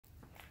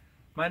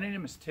My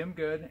name is Tim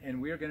Good, and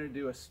we are going to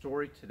do a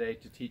story today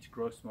to teach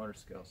gross motor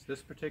skills.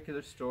 This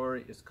particular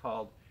story is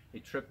called A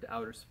Trip to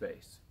Outer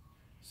Space.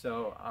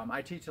 So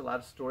I teach a lot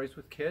of stories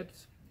with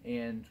kids,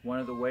 and one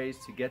of the ways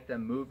to get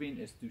them moving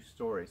is through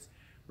stories.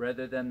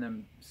 Rather than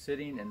them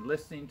sitting and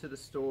listening to the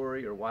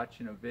story or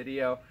watching a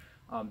video,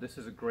 this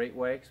is a great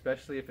way,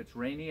 especially if it's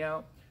rainy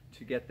out,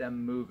 to get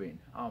them moving.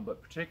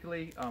 But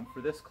particularly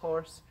for this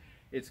course,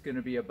 it's going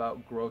to be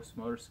about gross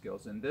motor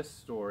skills. And this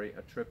story,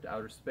 A Trip to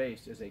Outer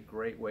Space, is a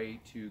great way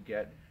to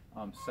get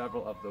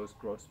several of those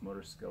gross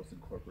motor skills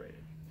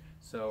incorporated.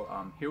 So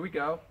here we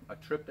go, A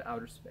Trip to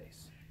Outer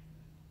Space.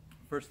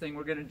 First thing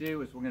we're going to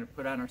do is we're going to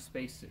put on our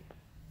spacesuit.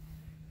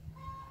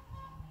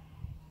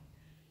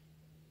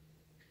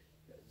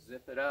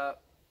 Zip it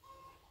up,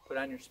 put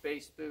on your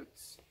space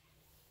boots,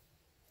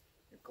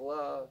 your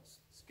gloves,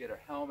 let's get our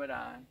helmet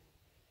on,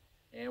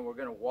 and we're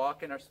going to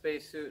walk in our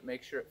spacesuit,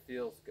 make sure it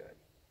feels good.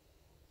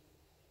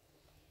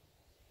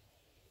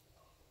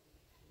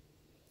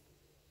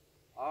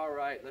 All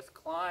right, let's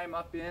climb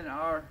up in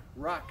our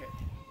rocket.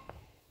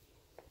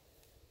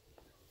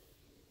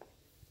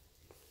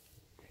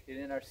 Get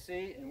in our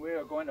seat and we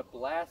are going to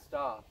blast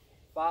off.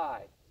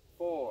 5,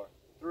 4,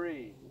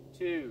 3,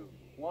 2,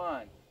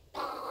 1.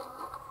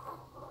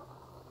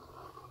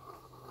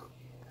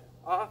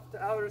 Off to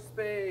outer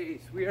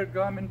space. We are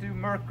coming to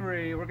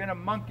Mercury. We're going to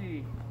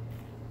monkey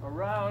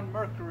around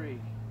Mercury.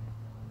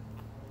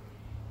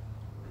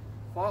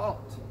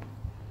 Vault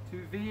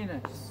to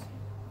Venus.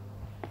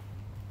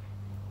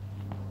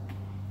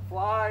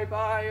 Fly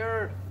by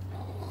Earth.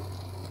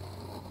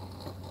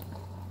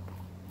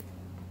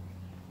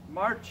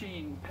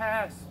 Marching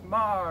past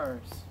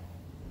Mars.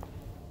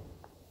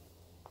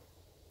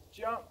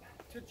 Jump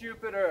to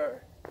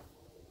Jupiter.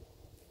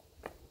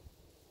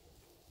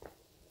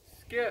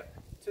 Skip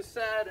to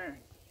Saturn.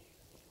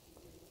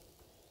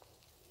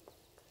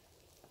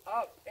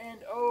 Up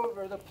and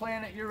over the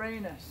planet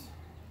Uranus.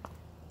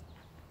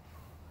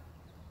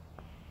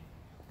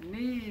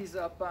 Knees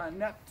up on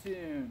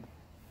Neptune.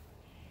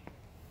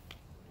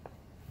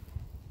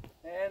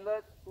 And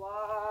let's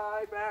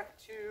fly back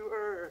to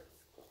Earth.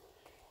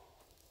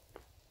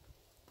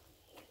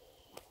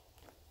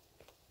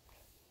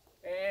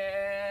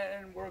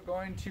 And we're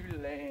going to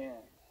land.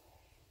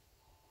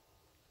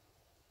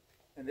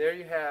 And there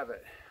you have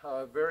it.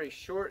 A very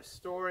short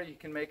story. You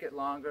can make it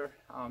longer.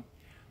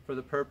 For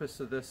the purpose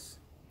of this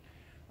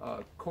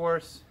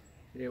course,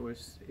 it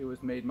was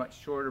made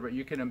much shorter, but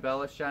you can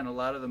embellish on a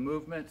lot of the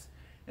movements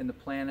and the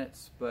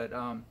planets. But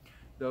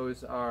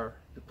those are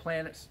the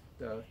planets,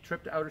 the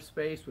trip to outer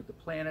space with the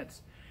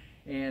planets,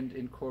 and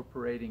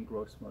incorporating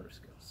gross motor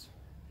skills.